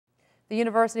The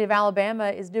University of Alabama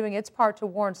is doing its part to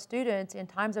warn students in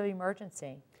times of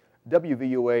emergency.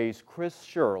 WVUA's Chris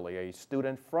Shirley, a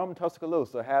student from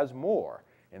Tuscaloosa, has more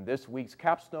in this week's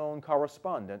Capstone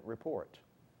Correspondent Report.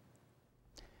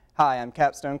 Hi, I'm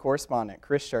Capstone Correspondent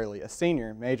Chris Shirley, a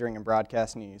senior majoring in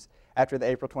broadcast news. After the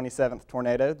April 27th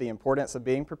tornado, the importance of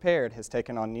being prepared has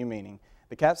taken on new meaning.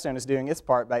 The Capstone is doing its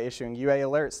part by issuing UA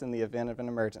alerts in the event of an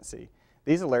emergency.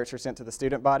 These alerts are sent to the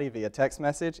student body via text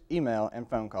message, email, and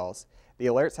phone calls. The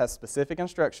alerts have specific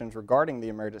instructions regarding the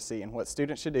emergency and what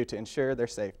students should do to ensure their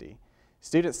safety.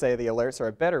 Students say the alerts are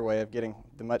a better way of getting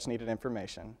the much needed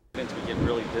information. Since we get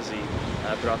really busy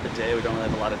throughout the day, we don't really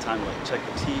have a lot of time to check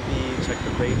the TV, check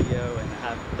the radio, and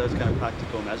have those kind of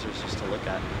practical measures just to look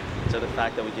at. So the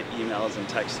fact that we get emails and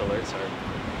text alerts are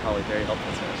probably very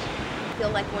helpful to us. I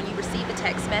feel like when you receive a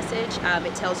text message,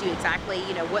 it tells you exactly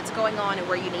what's going on and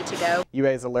where you need to go.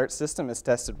 UA's alert system is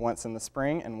tested once in the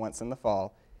spring and once in the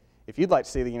fall. If you'd like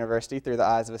to see the university through the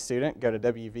eyes of a student, go to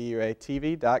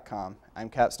WVUATV.com. I'm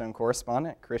Capstone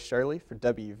Correspondent Chris Shirley for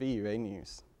WVUA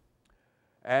News.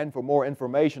 And for more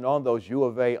information on those U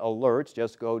of A alerts,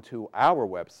 just go to our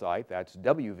website. That's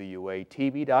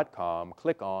WVUATV.com.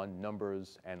 Click on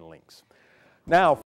Numbers and Links. Now,